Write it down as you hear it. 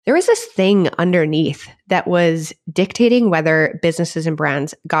there was this thing underneath that was dictating whether businesses and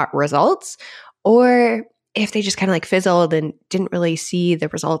brands got results or if they just kind of like fizzled and didn't really see the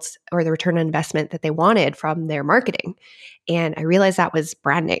results or the return on investment that they wanted from their marketing. And I realized that was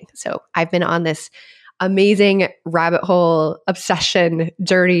branding. So I've been on this amazing rabbit hole obsession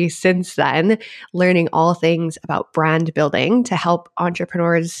journey since then, learning all things about brand building to help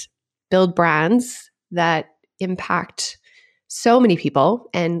entrepreneurs build brands that impact so many people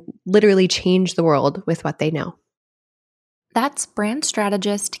and literally change the world with what they know. That's brand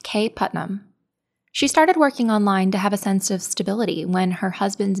strategist Kay Putnam. She started working online to have a sense of stability when her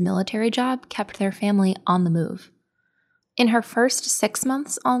husband's military job kept their family on the move. In her first 6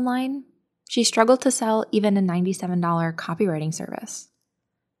 months online, she struggled to sell even a $97 copywriting service.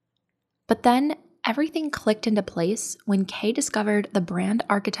 But then everything clicked into place when Kay discovered the Brand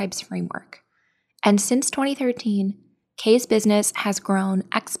Archetypes framework. And since 2013, Kay's business has grown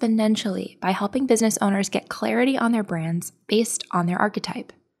exponentially by helping business owners get clarity on their brands based on their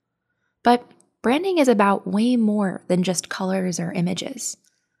archetype. But branding is about way more than just colors or images.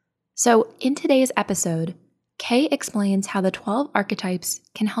 So in today's episode, Kay explains how the 12 archetypes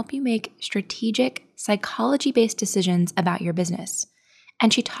can help you make strategic, psychology-based decisions about your business.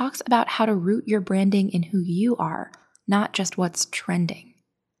 And she talks about how to root your branding in who you are, not just what's trending.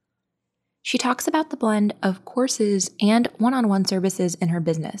 She talks about the blend of courses and one-on-one services in her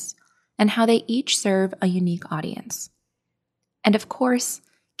business, and how they each serve a unique audience. And of course,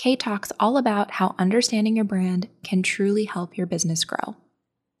 Kay talks all about how understanding your brand can truly help your business grow.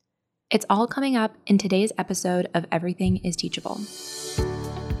 It's all coming up in today's episode of Everything is Teachable.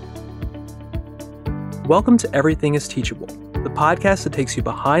 Welcome to Everything is Teachable, the podcast that takes you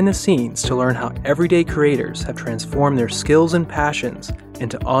behind the scenes to learn how everyday creators have transformed their skills and passions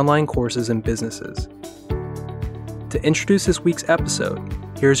into online courses and businesses. To introduce this week's episode,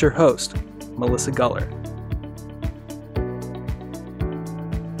 here's your host, Melissa Guller.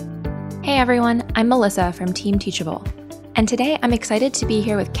 Hey everyone, I'm Melissa from Team Teachable. And today I'm excited to be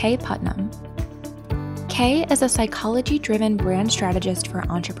here with Kay Putnam. Kay is a psychology-driven brand strategist for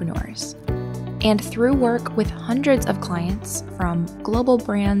entrepreneurs. And through work with hundreds of clients, from global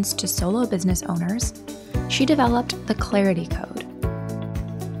brands to solo business owners, she developed the Clarity Code.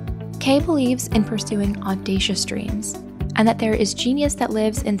 Kay believes in pursuing audacious dreams and that there is genius that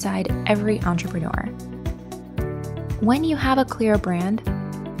lives inside every entrepreneur. When you have a clear brand,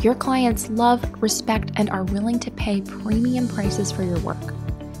 your clients love, respect, and are willing to pay premium prices for your work,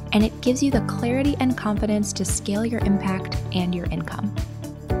 and it gives you the clarity and confidence to scale your impact and your income.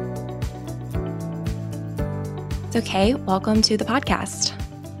 So, Kay, welcome to the podcast.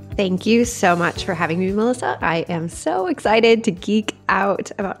 Thank you so much for having me, Melissa. I am so excited to geek out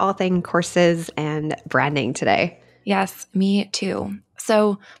about all things courses and branding today. Yes, me too.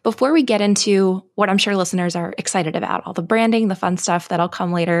 So before we get into what I'm sure listeners are excited about, all the branding, the fun stuff that'll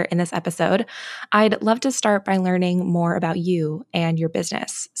come later in this episode, I'd love to start by learning more about you and your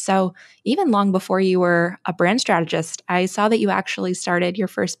business. So even long before you were a brand strategist, I saw that you actually started your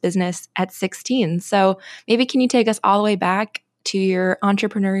first business at 16. So maybe can you take us all the way back to your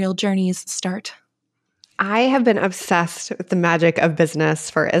entrepreneurial journey's start? I have been obsessed with the magic of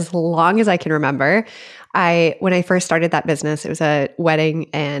business for as long as I can remember. When I first started that business, it was a wedding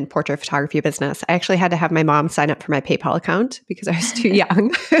and portrait photography business. I actually had to have my mom sign up for my PayPal account because I was too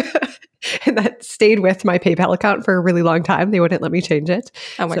young. And that stayed with my PayPal account for a really long time. They wouldn't let me change it.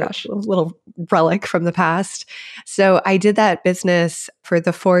 Oh my gosh. A little relic from the past. So I did that business for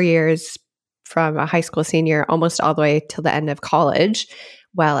the 4 years from a high school senior almost all the way till the end of college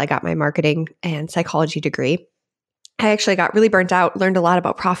while I got my marketing and psychology degree. I actually got really burnt out, learned a lot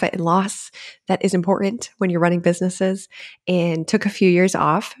about profit and loss that is important when you're running businesses, and took a few years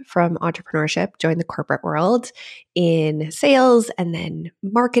off from entrepreneurship, joined the corporate world in sales and then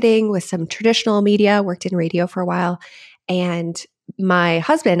marketing with some traditional media, worked in radio for a while. And my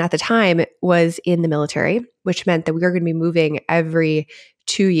husband at the time was in the military, which meant that we were going to be moving every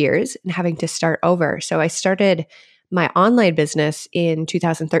 2 years and having to start over. So I started my online business in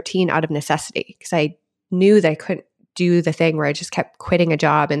 2013 out of necessity because I knew that I couldn't do the thing where I just kept quitting a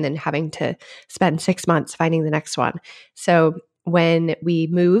job and then having to spend 6 months finding the next one. So when we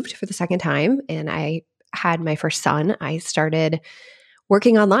moved for the second time and I had my first son, I started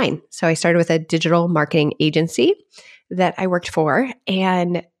working online. So I started with a digital marketing agency that I worked for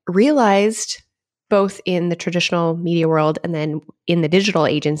and realized both in the traditional media world and then in the digital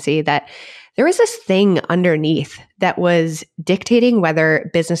agency that there was this thing underneath that was dictating whether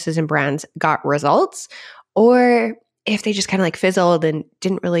businesses and brands got results or if they just kind of like fizzled and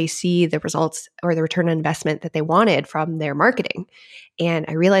didn't really see the results or the return on investment that they wanted from their marketing. And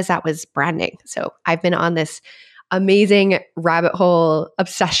I realized that was branding. So I've been on this amazing rabbit hole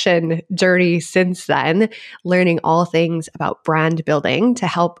obsession journey since then, learning all things about brand building to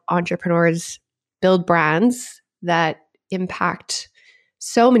help entrepreneurs build brands that impact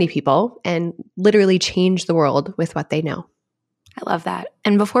so many people and literally change the world with what they know. I love that.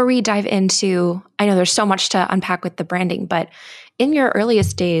 And before we dive into, I know there's so much to unpack with the branding, but in your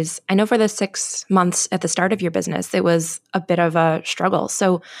earliest days, I know for the 6 months at the start of your business, it was a bit of a struggle.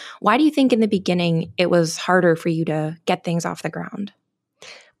 So why do you think in the beginning it was harder for you to get things off the ground?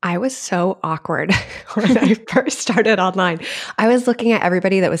 I was so awkward when I first started online. I was looking at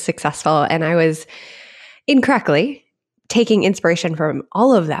everybody that was successful and I was incorrectly taking inspiration from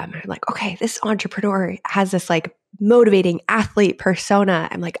all of them. I'm like, okay, this entrepreneur has this like motivating athlete persona.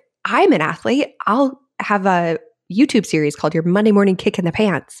 I'm like, I'm an athlete. I'll have a YouTube series called Your Monday Morning Kick in the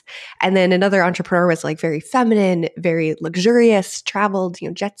Pants. And then another entrepreneur was like very feminine, very luxurious, traveled,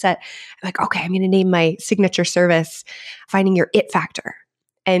 jet set. I'm like, okay, I'm going to name my signature service Finding Your It Factor.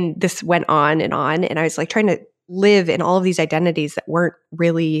 And this went on. And I was like trying to live in all of these identities that weren't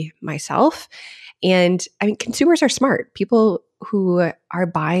really myself. And I mean, consumers are smart. People who are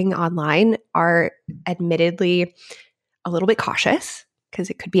buying online are admittedly a little bit cautious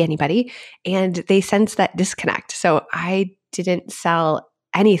because it could be anybody, and they sense that disconnect. So I didn't sell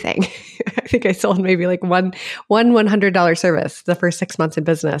anything. I think I sold maybe like one $100 service the first 6 months in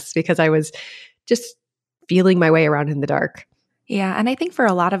business because I was just feeling my way around in the dark. Yeah. And I think for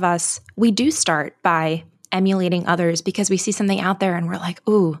a lot of us, we do start by emulating others because we see something out there and we're like,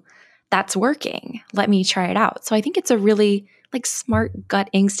 ooh, that's working. Let me try it out. So I think it's a really like smart gut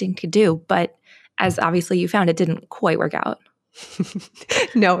instinct to do. But as obviously you found, it didn't quite work out.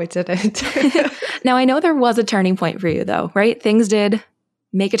 No, it didn't. Now, I know there was a turning point for you though, right? Things did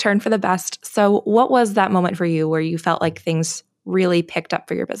make a turn for the best. So what was that moment for you where you felt like things really picked up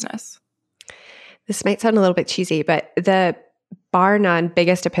for your business? This might sound a little bit cheesy, but the bar none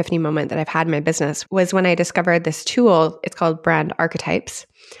biggest epiphany moment that I've had in my business was when I discovered this tool. It's called Brand Archetypes.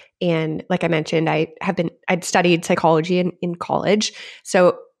 And like I mentioned, I'd studied psychology in college.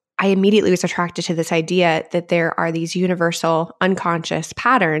 So I immediately was attracted to this idea that there are these universal unconscious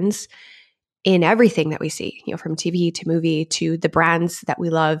patterns in everything that we see, from TV to movie to the brands that we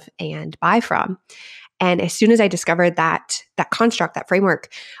love and buy from. And as soon as I discovered that construct, that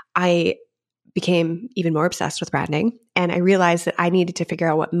framework, I became even more obsessed with branding. And I realized that I needed to figure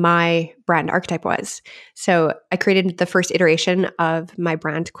out what my brand archetype was. So I created the first iteration of my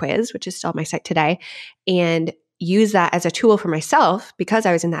brand quiz, which is still on my site today, and use that as a tool for myself because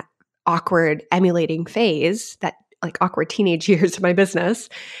I was in that awkward emulating phase, that like awkward teenage years of my business,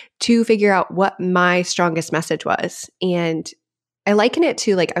 to figure out what my strongest message was. And I liken it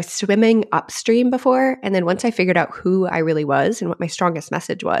to like I was swimming upstream before. And then once I figured out who I really was and what my strongest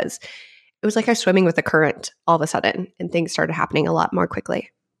message was, it was like I was swimming with the current all of a sudden, and things started happening a lot more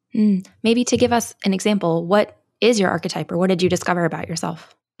quickly. Maybe to give us an example, what is your archetype or what did you discover about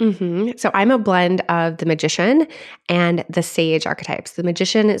yourself? So I'm a blend of the magician and the sage archetypes. The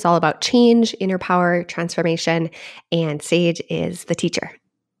magician is all about change, inner power, transformation, and sage is the teacher.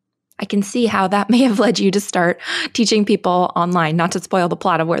 I can see how that may have led you to start teaching people online, not to spoil the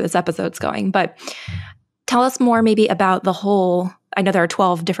plot of where this episode's going, but tell us more maybe about the whole. I know there are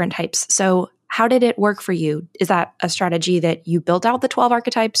 12 different types. So how did it work for you? Is that a strategy that you built out the 12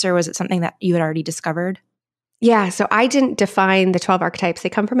 archetypes, or was it something that you had already discovered? Yeah, so I didn't define the 12 archetypes. They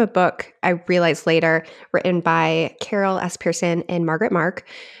come from a book I realized later written by Carol S. Pearson and Margaret Mark,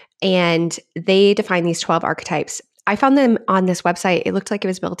 and they define these 12 archetypes. I found them on this website. It looked like it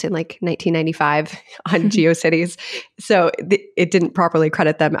was built in like 1995 on GeoCities. So it didn't properly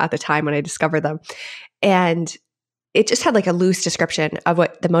credit them at the time when I discovered them. And it just had like a loose description of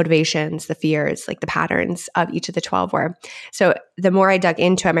what the motivations, the fears, like the patterns of each of the 12 were. So the more I dug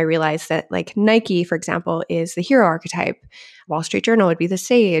into them, I realized that like Nike, for example, is the hero archetype. Wall Street Journal would be the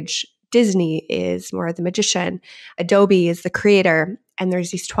sage. Disney is more the magician. Adobe is the creator. And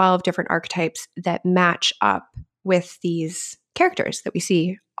there's these 12 different archetypes that match up with these characters that we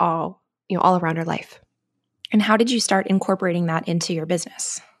see all around our life. And how did you start incorporating that into your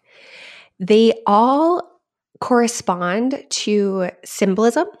business? They all correspond to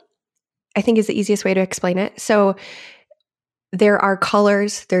symbolism, I think is the easiest way to explain it. So there are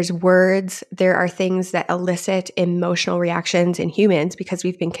colors, there's words, there are things that elicit emotional reactions in humans because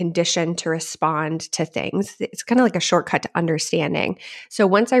we've been conditioned to respond to things. It's kind of like a shortcut to understanding. So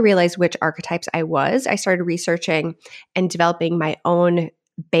once I realized which archetypes I was, I started researching and developing my own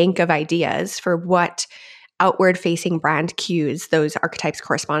bank of ideas for what outward facing brand cues those archetypes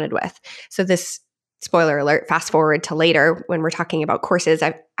corresponded with. So this, spoiler alert, fast forward to later when we're talking about courses,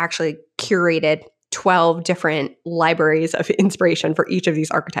 I've actually curated 12 different libraries of inspiration for each of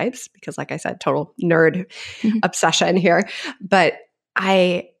these archetypes because, like I said, total nerd obsession here. But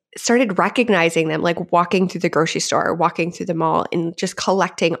I started recognizing them, like walking through the grocery store, walking through the mall, and just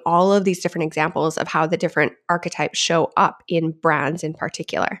collecting all of these different examples of how the different archetypes show up in brands in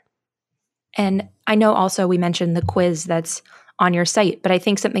particular. And I know also we mentioned the quiz that's on your site, but I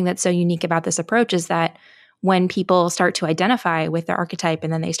think something that's so unique about this approach is that when people start to identify with their archetype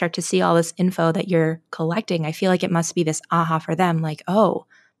and then they start to see all this info that you're collecting, I feel like it must be this aha for them, like, oh,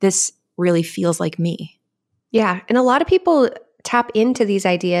 this really feels like me. Yeah. And a lot of people tap into these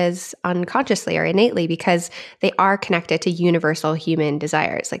ideas unconsciously or innately because they are connected to universal human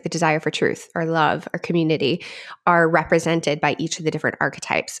desires, like the desire for truth or love or community are represented by each of the different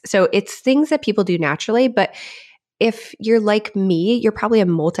archetypes. So it's things that people do naturally, but if you're like me, you're probably a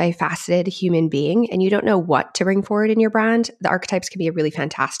multifaceted human being and you don't know what to bring forward in your brand, the archetypes can be a really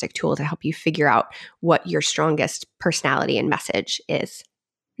fantastic tool to help you figure out what your strongest personality and message is.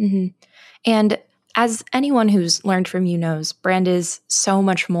 Mm-hmm. And as anyone who's learned from you knows, brand is so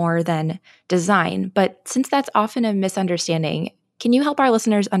much more than design. But since that's often a misunderstanding, can you help our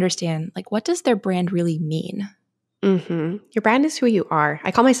listeners understand, like, what does their brand really mean? Mm-hmm. Your brand is who you are.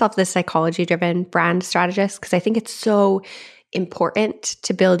 I call myself the psychology-driven brand strategist because I think it's so important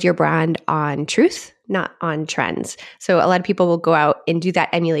to build your brand on truth, not on trends. So a lot of people will go out and do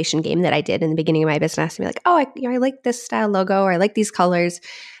that emulation game that I did in the beginning of my business and be like, oh, I like this style logo or I like these colors,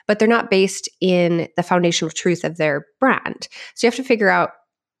 but they're not based in the foundational truth of their brand. So you have to figure out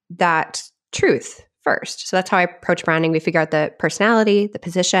that truth first. So that's how I approach branding. We figure out the personality, the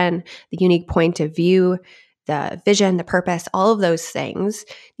position, the unique point of view, the vision, the purpose, all of those things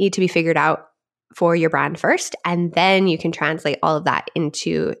need to be figured out for your brand first. And then you can translate all of that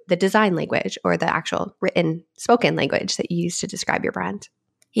into the design language or the actual written, spoken language that you use to describe your brand.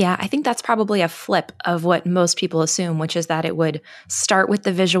 Yeah, I think that's probably a flip of what most people assume, which is that it would start with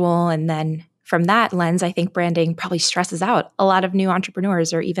the visual. And then from that lens, I think branding probably stresses out a lot of new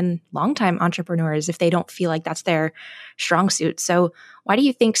entrepreneurs or even longtime entrepreneurs if they don't feel like that's their strong suit. So why do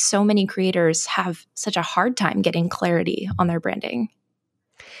you think so many creators have such a hard time getting clarity on their branding?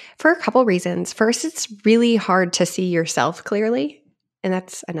 For a couple reasons. First, it's really hard to see yourself clearly. And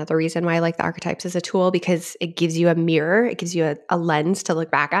that's another reason why I like the archetypes as a tool because it gives you a mirror. It gives you a lens to look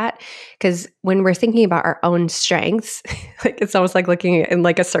back at. Because when we're thinking about our own strengths, like it's almost like looking in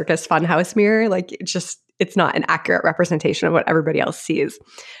like a circus funhouse mirror. Like it's not an accurate representation of what everybody else sees.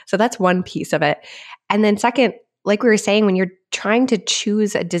 So that's one piece of it. And then second, like we were saying, when you're trying to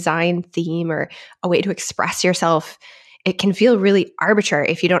choose a design theme or a way to express yourself, it can feel really arbitrary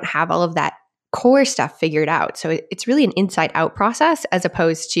if you don't have all of that core stuff figured out. So it's really an inside out process as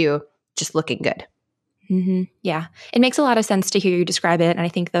opposed to just looking good. Mm-hmm. Yeah. It makes a lot of sense to hear you describe it. And I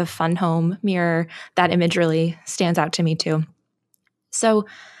think the fun home mirror, that image really stands out to me too. So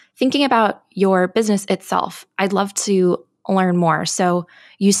thinking about your business itself, I'd love to learn more. So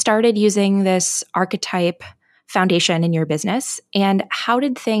you started using this archetype foundation in your business. And how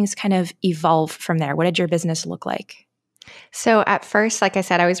did things kind of evolve from there? What did your business look like? So at first, like I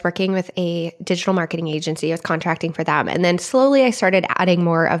said, I was working with a digital marketing agency. I was contracting for them. And then slowly I started adding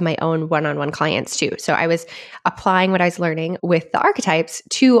more of my own one-on-one clients too. So I was applying what I was learning with the archetypes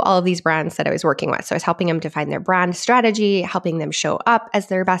to all of these brands that I was working with. So I was helping them define their brand strategy, helping them show up as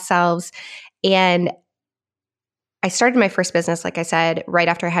their best selves. And I started my first business, like I said, right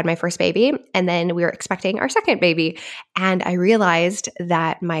after I had my first baby. And then we were expecting our second baby. And I realized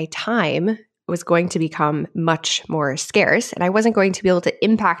that my time was going to become much more scarce and I wasn't going to be able to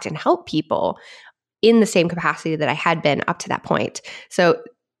impact and help people in the same capacity that I had been up to that point. So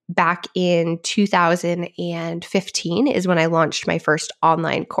back in 2015 is when I launched my first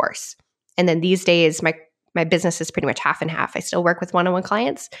online course. And then these days, my business is pretty much half and half. I still work with one-on-one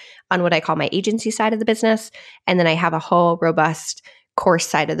clients on what I call my agency side of the business. And then I have a whole robust course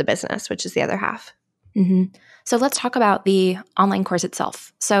side of the business, which is the other half. Mm-hmm. So let's talk about the online course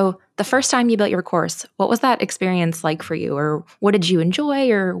itself. So the first time you built your course, what was that experience like for you? Or what did you enjoy?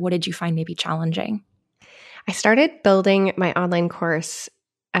 Or what did you find maybe challenging? I started building my online course.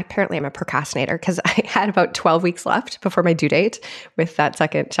 Apparently, I'm a procrastinator because I had about 12 weeks left before my due date with that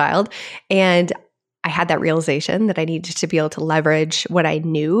second child. And I had that realization that I needed to be able to leverage what I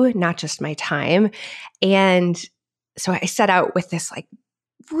knew, not just my time. And so I set out with this like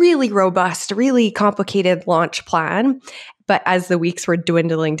really robust, really complicated launch plan. But as the weeks were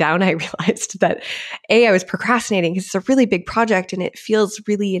dwindling down, I realized that A, I was procrastinating because it's a really big project and it feels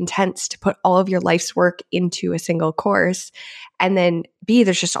really intense to put all of your life's work into a single course. And then B,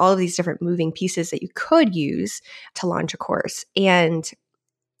 there's just all of these different moving pieces that you could use to launch a course. And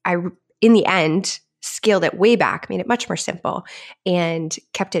I, in the end, scaled it way back, made it much more simple, and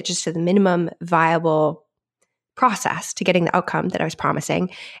kept it just to the minimum viable process to getting the outcome that I was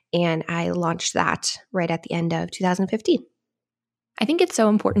promising. And I launched that right at the end of 2015. I think it's so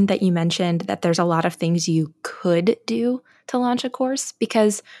important that you mentioned that there's a lot of things you could do to launch a course,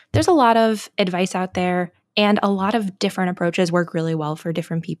 because there's a lot of advice out there and a lot of different approaches work really well for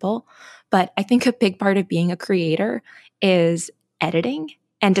different people. But I think a big part of being a creator is editing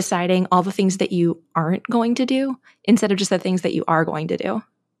and deciding all the things that you aren't going to do instead of just the things that you are going to do.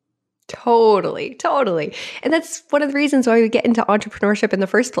 Totally. And that's one of the reasons why we get into entrepreneurship in the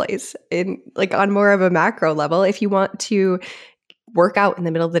first place. On more of a macro level, if you want to work out in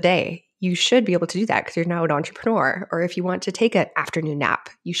the middle of the day, you should be able to do that because you're now an entrepreneur. Or if you want to take an afternoon nap,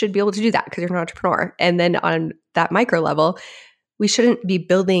 you should be able to do that because you're an entrepreneur. And then on that micro level, we shouldn't be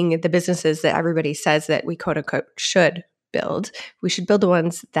building the businesses that everybody says that we quote unquote should build. We should build the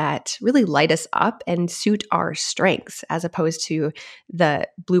ones that really light us up and suit our strengths as opposed to the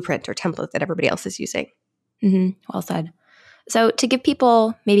blueprint or template that everybody else is using. Well said. So to give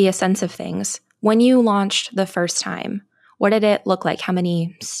people maybe a sense of things, when you launched the first time, what did it look like? How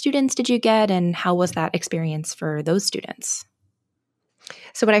many students did you get, and how was that experience for those students?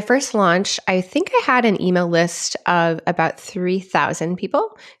 So when I first launched, I think I had an email list of about 3,000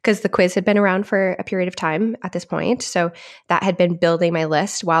 people because the quiz had been around for a period of time at this point. So that had been building my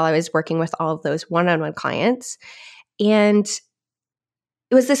list while I was working with all of those one-on-one clients. And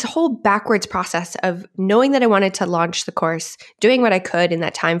it was this whole backwards process of knowing that I wanted to launch the course, doing what I could in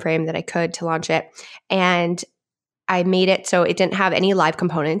that time frame that I could to launch it. And I made it so it didn't have any live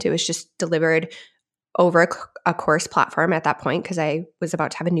component. It was just delivered over a course platform at that point because I was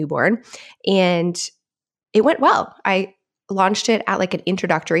about to have a newborn. And it went well. I launched it at like an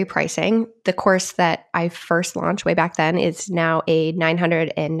introductory pricing. The course that I first launched way back then is now a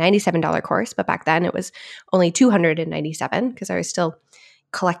 $997 course, but back then it was only $297 because I was still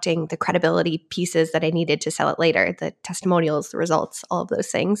collecting the credibility pieces that I needed to sell it later, the testimonials, the results, all of those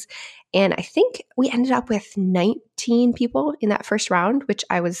things. And I think we ended up with 19 people in that first round, which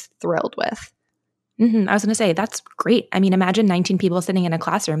I was thrilled with. I was going to say, that's great. I mean, imagine 19 people sitting in a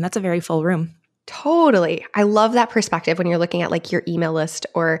classroom. That's a very full room. Totally. I love that perspective when you're looking at like your email list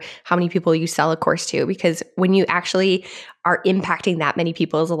or how many people you sell a course to, because when you actually are impacting that many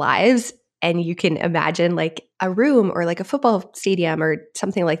people's lives and you can imagine like a room or like a football stadium or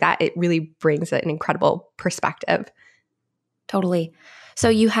something like that, it really brings an incredible perspective. Totally. So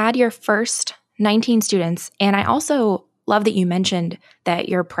you had your first 19 students, and I also love that you mentioned that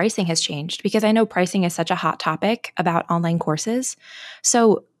your pricing has changed, because I know pricing is such a hot topic about online courses.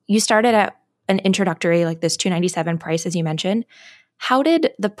 So you started at an introductory, like this $297 price, as you mentioned. How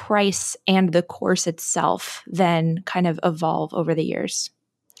did the price and the course itself then kind of evolve over the years?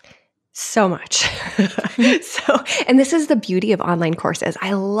 So much. And this is the beauty of online courses.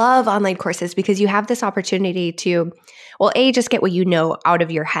 I love online courses because you have this opportunity to, well, A, just get what you know out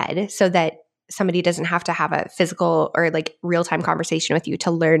of your head so that somebody doesn't have to have a physical or like real-time conversation with you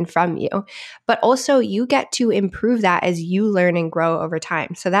to learn from you. But also you get to improve that as you learn and grow over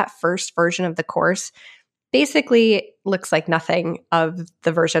time. So that first version of the course basically looks like nothing of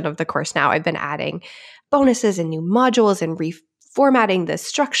the version of the course now. I've been adding bonuses and new modules and reformatting the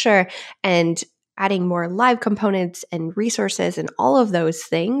structure and adding more live components and resources and all of those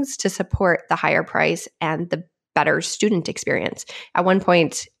things to support the higher price and the better student experience. At one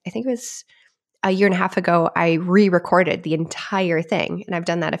point, I think it was a year and a half ago, I re-recorded the entire thing. And I've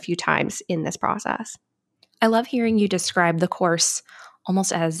done that a few times in this process. I love hearing you describe the course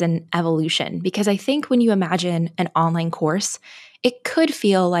almost as an evolution, because I think when you imagine an online course, it could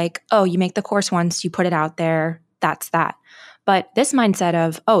feel like, oh, you make the course once, you put it out there, that's that. But this mindset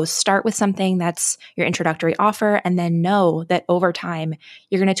of, oh, start with something that's your introductory offer, and then know that over time,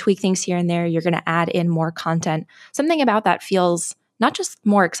 you're going to tweak things here and there, you're going to add in more content. Something about that feels not just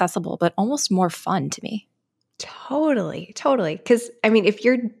more accessible, but almost more fun to me. Totally. Because, I mean, if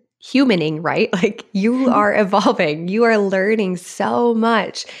you're humaning, right? Like you are evolving, you are learning so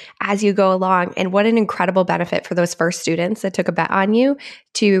much as you go along. And what an incredible benefit for those first students that took a bet on you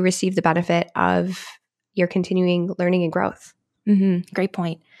to receive the benefit of your continuing learning and growth. Great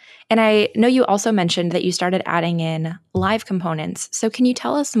point. And I know you also mentioned that you started adding in live components. So can you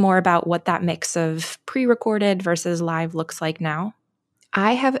tell us more about what that mix of pre-recorded versus live looks like now?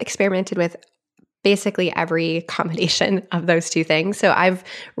 I have experimented with basically every combination of those two things. So I've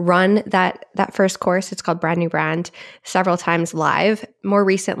run that first course, it's called Brand New Brand, several times live. More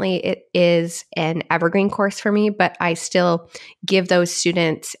recently, it is an evergreen course for me, but I still give those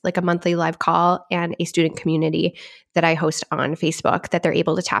students like a monthly live call and a student community that I host on Facebook that they're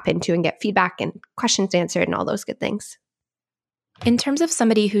able to tap into and get feedback and questions answered and all those good things. In terms of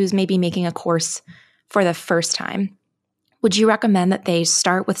somebody who's maybe making a course for the first time, would you recommend that they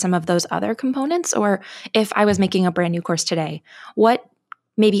start with some of those other components? Or if I was making a brand new course today, what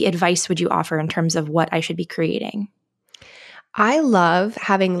maybe advice would you offer in terms of what I should be creating? I love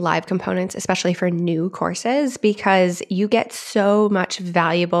having live components, especially for new courses, because you get so much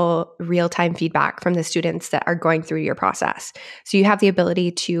valuable real-time feedback from the students that are going through your process. So you have the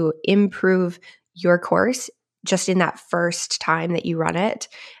ability to improve your course just in that first time that you run it.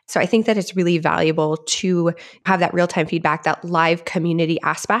 So I think that it's really valuable to have that real-time feedback, that live community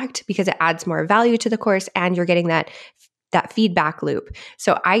aspect, because it adds more value to the course and you're getting that feedback loop.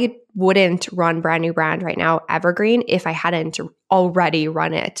 So I wouldn't run Brand New Brand right now evergreen if I hadn't already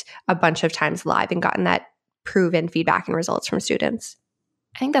run it a bunch of times live and gotten that proven feedback and results from students.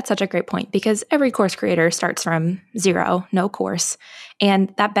 I think that's such a great point because every course creator starts from zero, no course.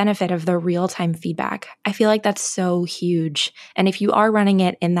 And that benefit of the real-time feedback, I feel like that's so huge. And if you are running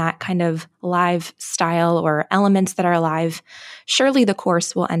it in that kind of live style or elements that are live, surely the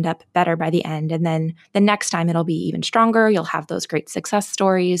course will end up better by the end. And then the next time it'll be even stronger. You'll have those great success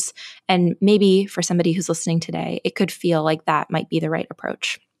stories. And maybe for somebody who's listening today, it could feel like that might be the right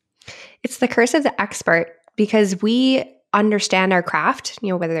approach. It's the curse of the expert because we understand our craft,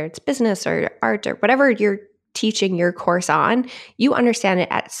 whether it's business or art or whatever you're teaching your course on, you understand it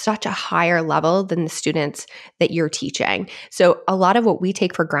at such a higher level than the students that you're teaching. So a lot of what we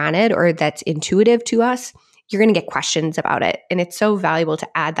take for granted or that's intuitive to us, you're going to get questions about it. And it's so valuable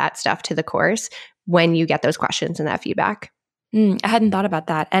to add that stuff to the course when you get those questions and that feedback. I hadn't thought about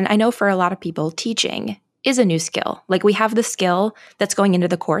that. And I know for a lot of people, teaching is a new skill. Like we have the skill that's going into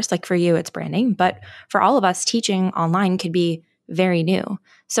the course, like for you, it's branding, but for all of us, teaching online could be very new.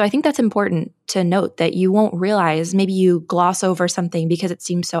 So I think that's important to note that you won't realize, maybe you gloss over something because it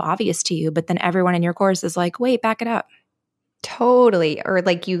seems so obvious to you, but then everyone in your course is like, wait, back it up. Totally. Or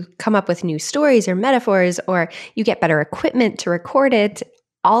like you come up with new stories or metaphors, or you get better equipment to record it.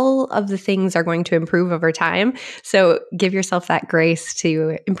 All of the things are going to improve over time. So give yourself that grace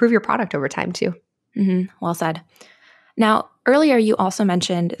to improve your product over time too. Well said. Now, earlier you also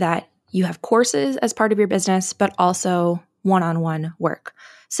mentioned that you have courses as part of your business, but also one-on-one work.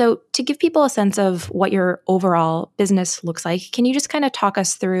 So to give people a sense of what your overall business looks like, can you just kind of talk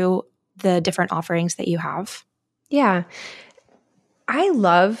us through the different offerings that you have? Yeah. I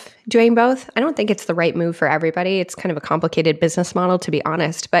love doing both. I don't think it's the right move for everybody. It's kind of a complicated business model, to be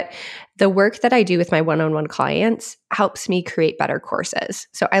honest. But the work that I do with my one-on-one clients helps me create better courses.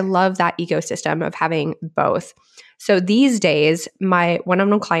 So I love that ecosystem of having both. So these days, my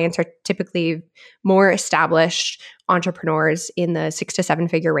one-on-one clients are typically more established entrepreneurs in the 6 to 7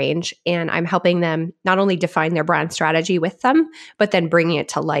 figure range. And I'm helping them not only define their brand strategy with them, but then bringing it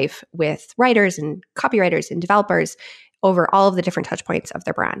to life with writers and copywriters and developers over all of the different touch points of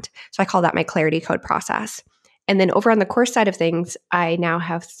their brand. So I call that my clarity code process. And then over on the course side of things, I now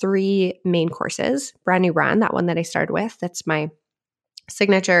have 3 main courses. Brand New Brand, that one that I started with, that's my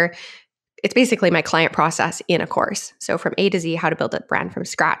signature. It's basically my client process in a course. So from A to Z, how to build a brand from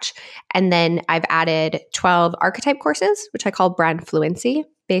scratch. And then I've added 12 archetype courses, which I call Brand Fluency,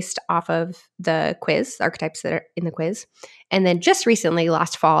 based off of the quiz, the archetypes that are in the quiz. And then just recently,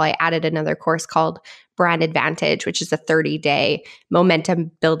 last fall, I added another course called Brand Advantage, which is a 30-day momentum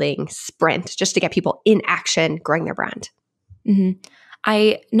building sprint just to get people in action growing their brand.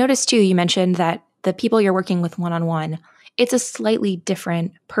 I noticed too, you mentioned that the people you're working with one-on-one, it's a slightly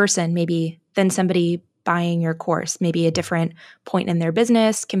different person maybe than somebody buying your course, maybe a different point in their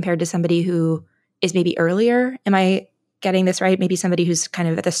business compared to somebody who is maybe earlier. Am I getting this right? Maybe somebody who's kind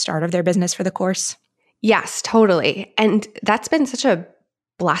of at the start of their business for the course? Yes, totally. And that's been such a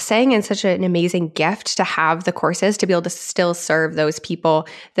blessing and such an amazing gift to have the courses to be able to still serve those people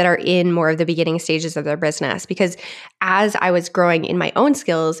that are in more of the beginning stages of their business. Because as I was growing in my own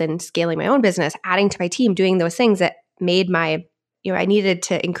skills and scaling my own business, adding to my team, doing those things that made my, I needed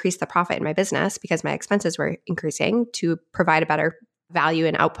to increase the profit in my business because my expenses were increasing to provide a better value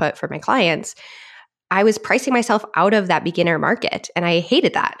and output for my clients. I was pricing myself out of that beginner market, and I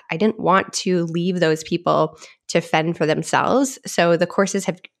hated that. I didn't want to leave those people to fend for themselves. So the courses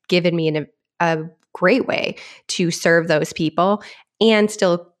have given me a great way to serve those people and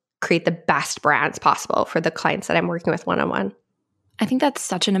still create the best brands possible for the clients that I'm working with one-on-one. I think that's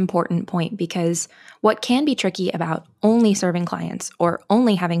such an important point because what can be tricky about only serving clients or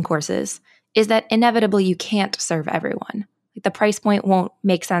only having courses is that inevitably you can't serve everyone. Like the price point won't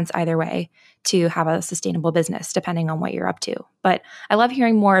make sense either way to have a sustainable business, depending on what you're up to. But I love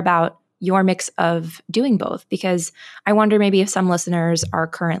hearing more about your mix of doing both because I wonder maybe if some listeners are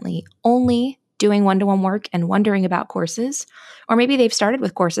currently only doing one-to-one work and wondering about courses, or maybe they've started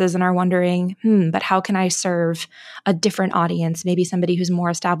with courses and are wondering, but how can I serve a different audience, maybe somebody who's more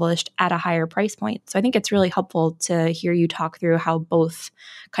established at a higher price point? So I think it's really helpful to hear you talk through how both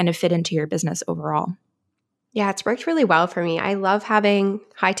kind of fit into your business overall. Yeah, it's worked really well for me. I love having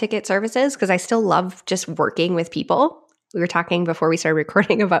high ticket services because I still love just working with people. We were talking before we started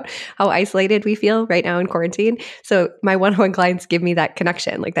recording about how isolated we feel right now in quarantine. So my one-on-one clients give me that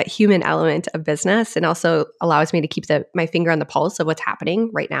connection, like that human element of business, and also allows me to keep my finger on the pulse of what's happening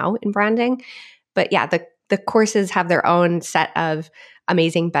right now in branding. But yeah, the courses have their own set of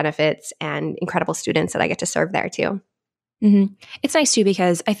amazing benefits and incredible students that I get to serve there too. Mm-hmm. It's nice too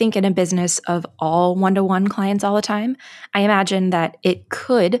because I think in a business of all one-to-one clients all the time, I imagine that it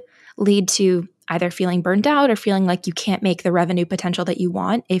could lead to either feeling burnt out or feeling like you can't make the revenue potential that you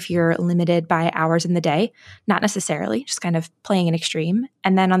want if you're limited by hours in the day. Not necessarily, just kind of playing an extreme.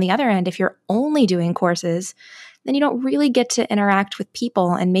 And then on the other end, if you're only doing courses, then you don't really get to interact with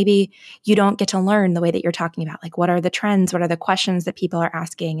people and maybe you don't get to learn the way that you're talking about. Like what are the trends? What are the questions that people are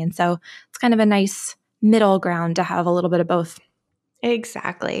asking? And so it's kind of a nice middle ground to have a little bit of both.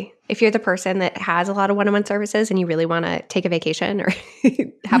 Exactly. If you're the person that has a lot of one-on-one services and you really want to take a vacation or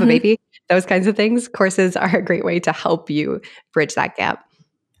have a baby, those kinds of things, courses are a great way to help you bridge that gap.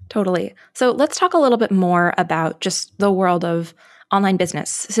 Totally. So let's talk a little bit more about just the world of online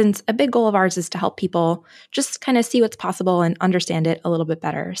business, since a big goal of ours is to help people just kind of see what's possible and understand it a little bit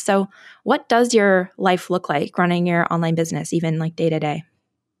better. So what does your life look like running your online business, even like day to day?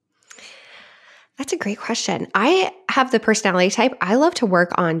 That's a great question. I have the personality type. I love to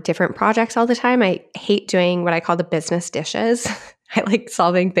work on different projects all the time. I hate doing what I call the business dishes. I like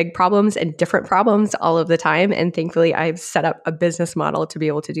solving big problems and different problems all of the time. And thankfully, I've set up a business model to be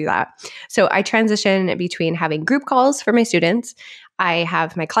able to do that. So I transition between having group calls for my students. I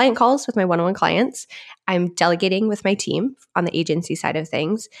have my client calls with my one-on-one clients. I'm delegating with my team on the agency side of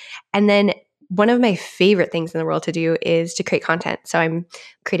things. And then one of my favorite things in the world to do is to create content. So I'm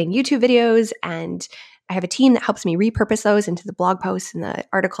creating YouTube videos and I have a team that helps me repurpose those into the blog posts and the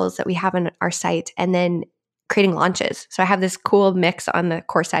articles that we have on our site, and then creating launches. So I have this cool mix on the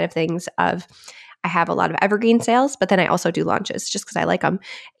course side of things of I have a lot of evergreen sales, but then I also do launches just because I like them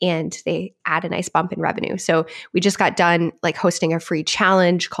and they add a nice bump in revenue. So we just got done like hosting a free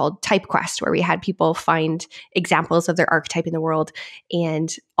challenge called Type Quest, where we had people find examples of their archetype in the world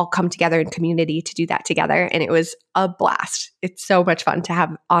and all come together in community to do that together. And it was a blast. It's so much fun to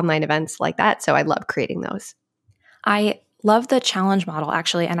have online events like that. So I love creating those. I love the challenge model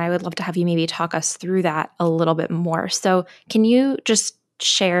actually, and I would love to have you maybe talk us through that a little bit more. So can you just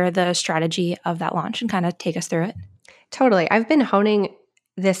share the strategy of that launch and kind of take us through it? Totally. I've been honing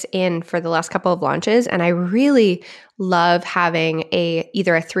this in for the last couple of launches, and I really love having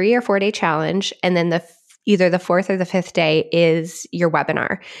either a 3 or 4 day challenge, and then either the 4th or the 5th day is your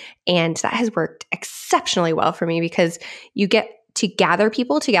webinar. And that has worked exceptionally well for me because you get to gather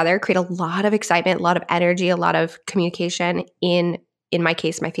people together, create a lot of excitement, a lot of energy, a lot of communication in my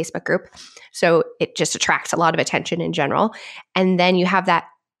case, my Facebook group. So it just attracts a lot of attention in general. And then you have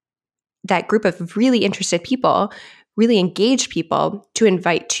that group of really interested people, really engaged people to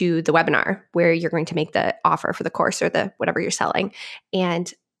invite to the webinar where you're going to make the offer for the course or the whatever you're selling.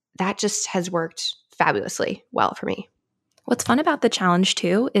 And that just has worked fabulously well for me. What's fun about the challenge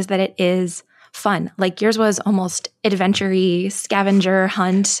too is that it is fun. Like yours was almost adventure-y, scavenger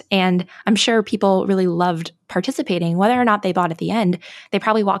hunt, and I'm sure people really loved participating. Whether or not they bought at the end, they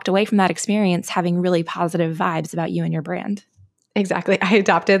probably walked away from that experience having really positive vibes about you and your brand. Exactly. I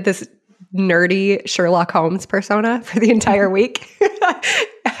adopted this nerdy Sherlock Holmes persona for the entire week.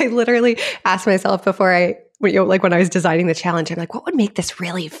 I literally asked myself before when I was designing the challenge, I'm like, what would make this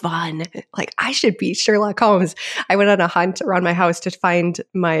really fun? Like, I should be Sherlock Holmes. I went on a hunt around my house to find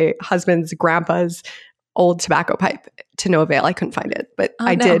my husband's grandpa's old tobacco pipe to no avail. I couldn't find it, but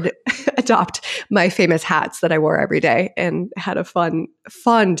I did adopt my famous hats that I wore every day and had a fun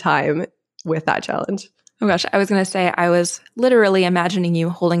time with that challenge. Oh gosh, I was going to say, I was literally imagining you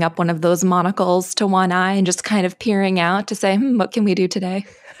holding up one of those monocles to one eye and just kind of peering out to say, what can we do today?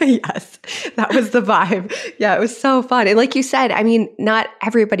 Yes, that was the vibe. Yeah, it was so fun. And like you said, I mean, not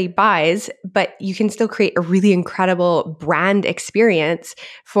everybody buys, but you can still create a really incredible brand experience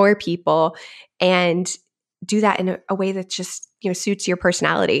for people. And do that in a way that just, suits your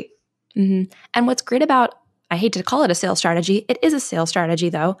personality. Mm-hmm. And what's great about, I hate to call it a sales strategy, it is a sales strategy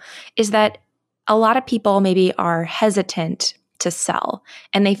though, is that a lot of people maybe are hesitant to sell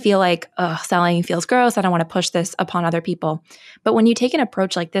and they feel like, selling feels gross. I don't want to push this upon other people. But when you take an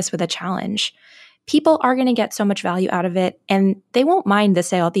approach like this with a challenge, people are going to get so much value out of it and they won't mind the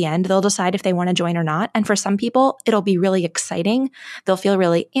sale at the end. They'll decide if they want to join or not. And for some people, it'll be really exciting. They'll feel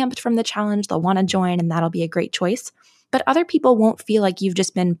really amped from the challenge. They'll want to join and that'll be a great choice. But other people won't feel like you've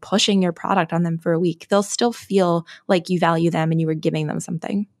just been pushing your product on them for a week. They'll still feel like you value them and you were giving them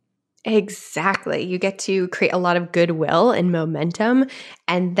something. Exactly. You get to create a lot of goodwill and momentum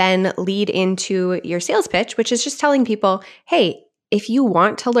and then lead into your sales pitch, which is just telling people, hey, if you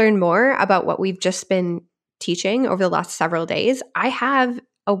want to learn more about what we've just been teaching over the last several days, I have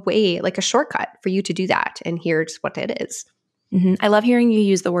a way, like a shortcut for you to do that. And here's what it is. Mm-hmm. I love hearing you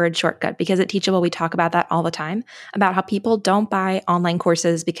use the word shortcut because at Teachable, we talk about that all the time, about how people don't buy online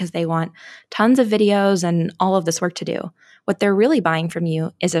courses because they want tons of videos and all of this work to do. What they're really buying from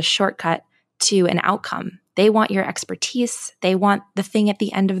you is a shortcut to an outcome. They want your expertise. They want the thing at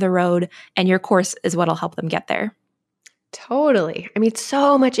the end of the road, and your course is what'll help them get there. Totally. I mean,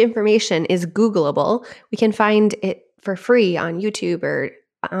 so much information is Googleable. We can find it for free on YouTube or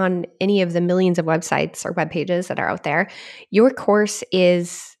on any of the millions of websites or web pages that are out there. Your course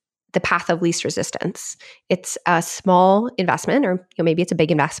is the path of least resistance. It's a small investment, or maybe it's a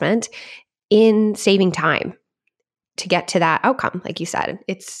big investment in saving time to get to that outcome. Like you said,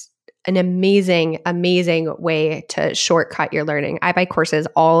 it's an amazing, amazing way to shortcut your learning. I buy courses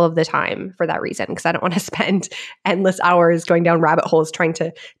all of the time for that reason, because I don't want to spend endless hours going down rabbit holes trying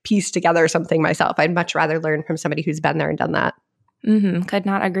to piece together something myself. I'd much rather learn from somebody who's been there and done that. Mm-hmm. Could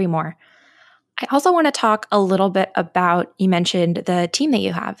not agree more. I also want to talk a little bit about, you mentioned the team that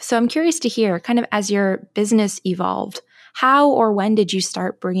you have. So I'm curious to hear, kind of as your business evolved, how or when did you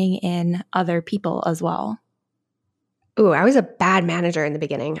start bringing in other people as well? Ooh, I was a bad manager in the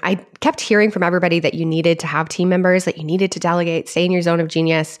beginning. I kept hearing from everybody that you needed to have team members, that you needed to delegate, stay in your zone of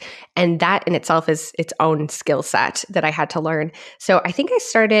genius. And that in itself is its own skill set that I had to learn. So I think I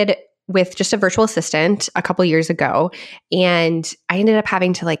started with just a virtual assistant a couple years ago. And I ended up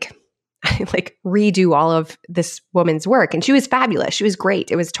having to like redo all of this woman's work. And she was fabulous. She was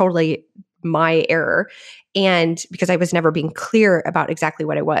great. It was totally my error. And because I was never being clear about exactly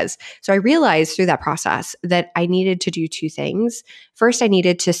what it was. So I realized through that process that I needed to do two things. First, I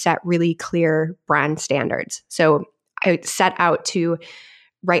needed to set really clear brand standards. So I set out to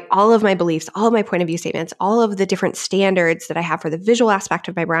write all of my beliefs, all of my point of view statements, all of the different standards that I have for the visual aspect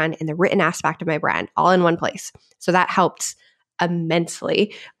of my brand and the written aspect of my brand, all in one place. So that helped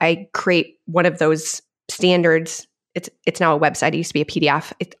immensely. I create one of those standards. It's now a website. It used to be a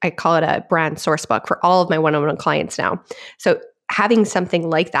PDF. I call it a brand source book for all of my one-on-one clients now. So having something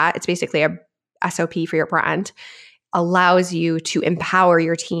like that, it's basically a SOP for your brand, allows you to empower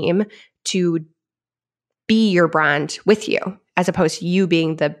your team to be your brand with you, as opposed to you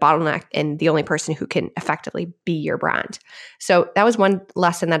being the bottleneck and the only person who can effectively be your brand. So that was one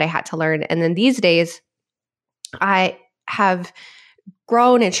lesson that I had to learn. And then these days, I have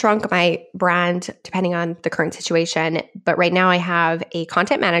grown and shrunk my brand depending on the current situation. But right now I have a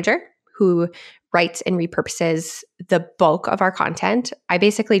content manager who writes and repurposes the bulk of our content. I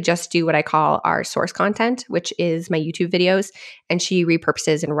basically just do what I call our source content, which is my YouTube videos. And she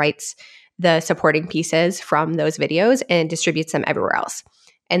repurposes and writes the supporting pieces from those videos and distributes them everywhere else.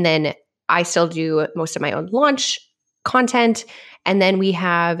 And then I still do most of my own launch content. And then we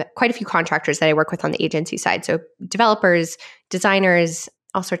have quite a few contractors that I work with on the agency side. So developers, designers,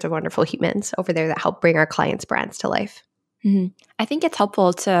 all sorts of wonderful humans over there that help bring our clients' brands to life. Mm-hmm. I think it's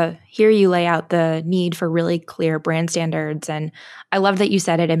helpful to hear you lay out the need for really clear brand standards. And I love that you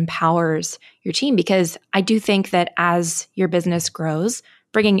said it empowers your team, because I do think that as your business grows,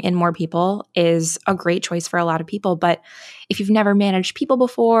 bringing in more people is a great choice for a lot of people. But if you've never managed people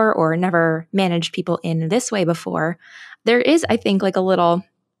before or never managed people in this way before, there is, I think, like a little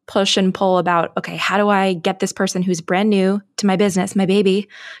push and pull about, okay, how do I get this person who's brand new to my business, my baby,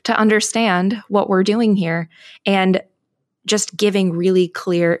 to understand what we're doing here? And just giving really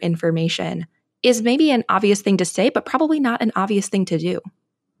clear information is maybe an obvious thing to say, but probably not an obvious thing to do.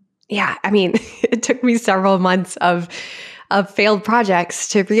 Yeah. I mean, it took me several months of failed projects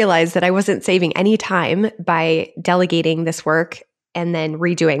to realize that I wasn't saving any time by delegating this work and then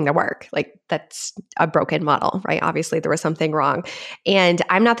redoing the work. Like, that's a broken model, right? Obviously there was something wrong. And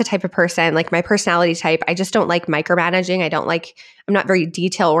I'm not the type of person, like my personality type, I just don't like micromanaging. I'm not very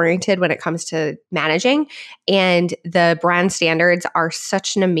detail oriented when it comes to managing. And the brand standards are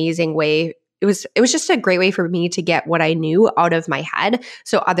such an amazing way it was just a great way for me to get what I knew out of my head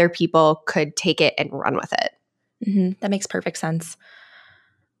so other people could take it and run with it. Mm-hmm. That makes perfect sense.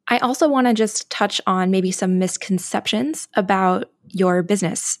 I also want to just touch on maybe some misconceptions about your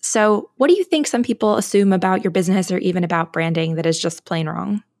business. So what do you think some people assume about your business or even about branding that is just plain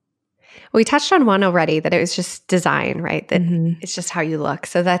wrong? We touched on one already, that it was just design, right? That it's just how you look.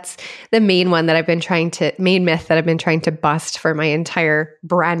 So that's the main myth that I've been trying to bust for my entire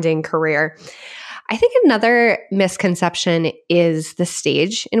branding career. I think another misconception is the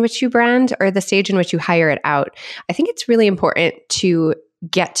stage in which you brand or the stage in which you hire it out. I think it's really important to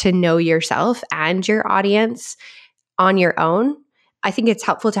get to know yourself and your audience on your own. I think it's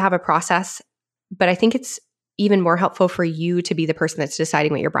helpful to have a process, but I think it's even more helpful for you to be the person that's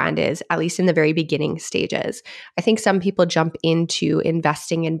deciding what your brand is, at least in the very beginning stages. I think some people jump into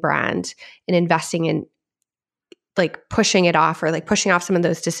investing in brand and investing in like pushing it off or like pushing off some of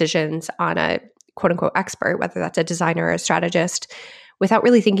those decisions on a quote unquote expert, whether that's a designer or a strategist, without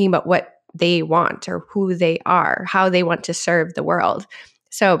really thinking about what they want or who they are, how they want to serve the world.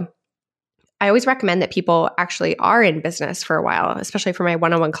 So I always recommend that people actually are in business for a while, especially for my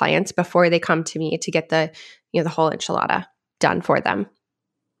one-on-one clients, before they come to me to get the whole enchilada done for them.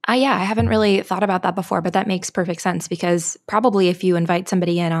 Yeah, I haven't really thought about that before, but that makes perfect sense because probably if you invite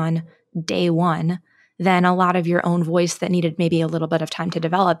somebody in on day one, then a lot of your own voice that needed maybe a little bit of time to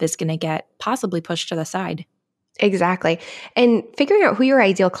develop is going to get possibly pushed to the side. Exactly. And figuring out who your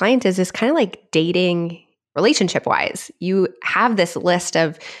ideal client is kind of like dating relationship-wise. You have this list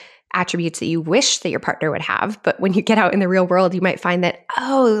of attributes that you wish that your partner would have, but when you get out in the real world, you might find that,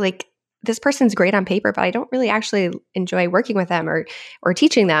 like this person's great on paper, but I don't really actually enjoy working with them or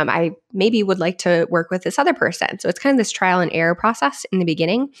teaching them. I maybe would like to work with this other person. So it's kind of this trial and error process in the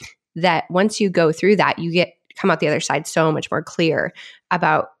beginning that once you go through that, you come out the other side so much more clear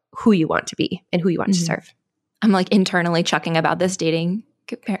about who you want to be and who you want to serve. I'm like internally chucking about this dating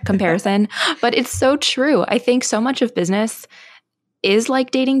comparison, but it's so true. I think so much of business is like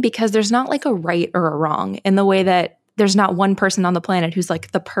dating because there's not like a right or a wrong in the way that there's not one person on the planet who's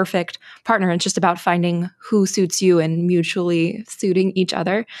like the perfect partner. It's just about finding who suits you and mutually suiting each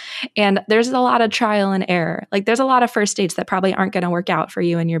other. And there's a lot of trial and error. Like there's a lot of first dates that probably aren't going to work out for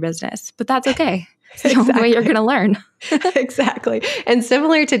you and your business, but that's okay. It's the only way you're going to learn. Exactly. And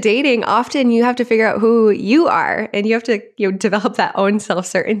similar to dating, often you have to figure out who you are and you have to develop that own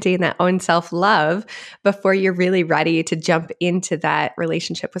self-certainty and that own self-love before you're really ready to jump into that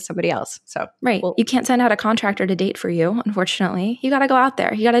relationship with somebody else. So, right. You can't send out a contractor to date for you, unfortunately. You got to go out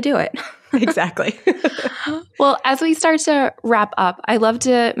there. You got to do it. Exactly. Well, as we start to wrap up, I'd love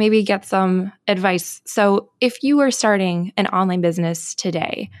to maybe get some advice. So if you were starting an online business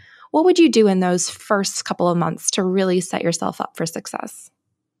today, what would you do in those first couple of months to really set yourself up for success?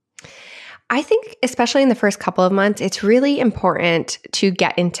 I think especially in the first couple of months, it's really important to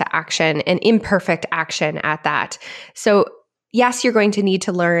get into action and imperfect action at that. So yes, you're going to need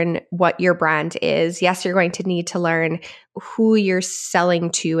to learn what your brand is. Yes, you're going to need to learn who you're selling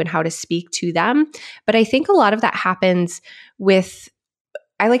to and how to speak to them. But I think a lot of that happens with,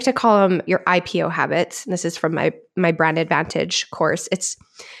 I like to call them your IPO habits. And this is from my Brand Advantage course. It's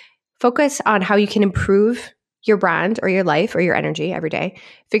focus on how you can improve your brand or your life or your energy every day.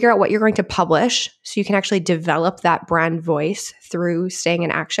 Figure out what you're going to publish so you can actually develop that brand voice through staying in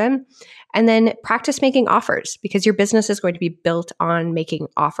action. And then practice making offers because your business is going to be built on making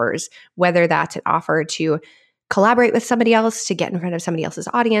offers, whether that's an offer to collaborate with somebody else, to get in front of somebody else's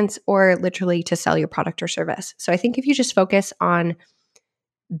audience, or literally to sell your product or service. So I think if you just focus on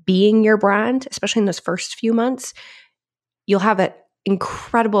being your brand, especially in those first few months, you'll have an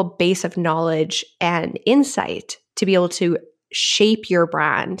incredible base of knowledge and insight to be able to shape your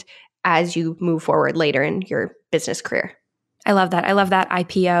brand as you move forward later in your business career. I love that. I love that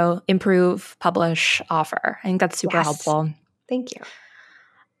IPO, improve, publish, offer. I think that's super helpful. Thank you.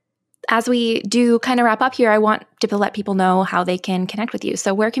 As we do kind of wrap up here, I want to let people know how they can connect with you.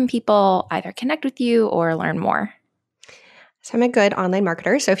 So where can people either connect with you or learn more? So I'm a good online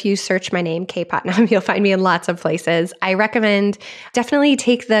marketer. So if you search my name, Kay Putnam, you'll find me in lots of places. I recommend definitely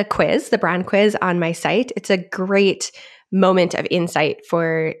take the quiz, the brand quiz on my site. It's a great moment of insight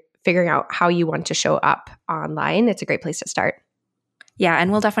for figuring out how you want to show up online. It's a great place to start. Yeah,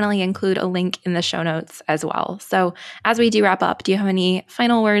 and we'll definitely include a link in the show notes as well. So as we do wrap up, do you have any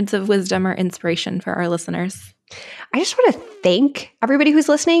final words of wisdom or inspiration for our listeners? I just want to thank everybody who's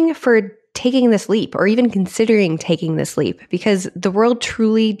listening for taking this leap or even considering taking this leap because the world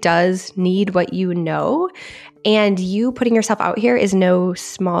truly does need what you know. And you putting yourself out here is no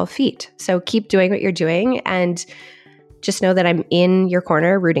small feat. So keep doing what you're doing and just know that I'm in your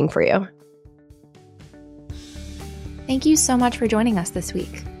corner rooting for you. Thank you so much for joining us this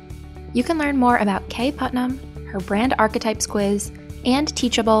week. You can learn more about Kay Putnam, her brand archetypes quiz, and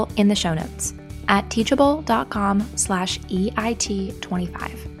Teachable in the show notes at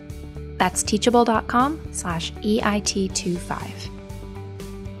teachable.com/EIT25. That's teachable.com/EIT25.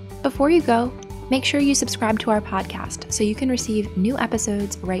 Before you go, make sure you subscribe to our podcast so you can receive new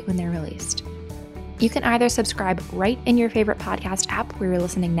episodes right when they're released. You can either subscribe right in your favorite podcast app where you're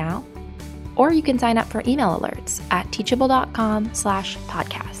listening now, or you can sign up for email alerts at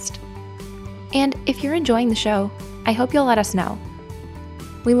teachable.com/podcast. And if you're enjoying the show, I hope you'll let us know.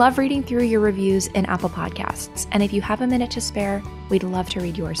 We love reading through your reviews in Apple Podcasts, and if you have a minute to spare, we'd love to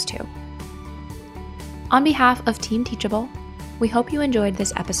read yours too. On behalf of Team Teachable, we hope you enjoyed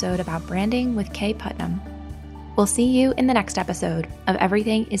this episode about branding with Kay Putnam. We'll see you in the next episode of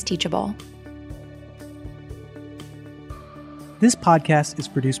Everything is Teachable. This podcast is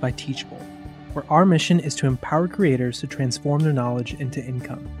produced by Teachable, where our mission is to empower creators to transform their knowledge into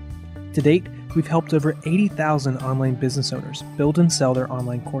income. To date, we've helped over 80,000 online business owners build and sell their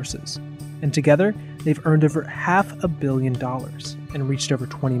online courses. And together, they've earned over $500 million and reached over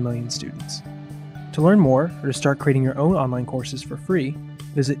 20 million students. To learn more or to start creating your own online courses for free,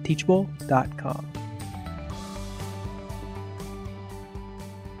 visit teachable.com.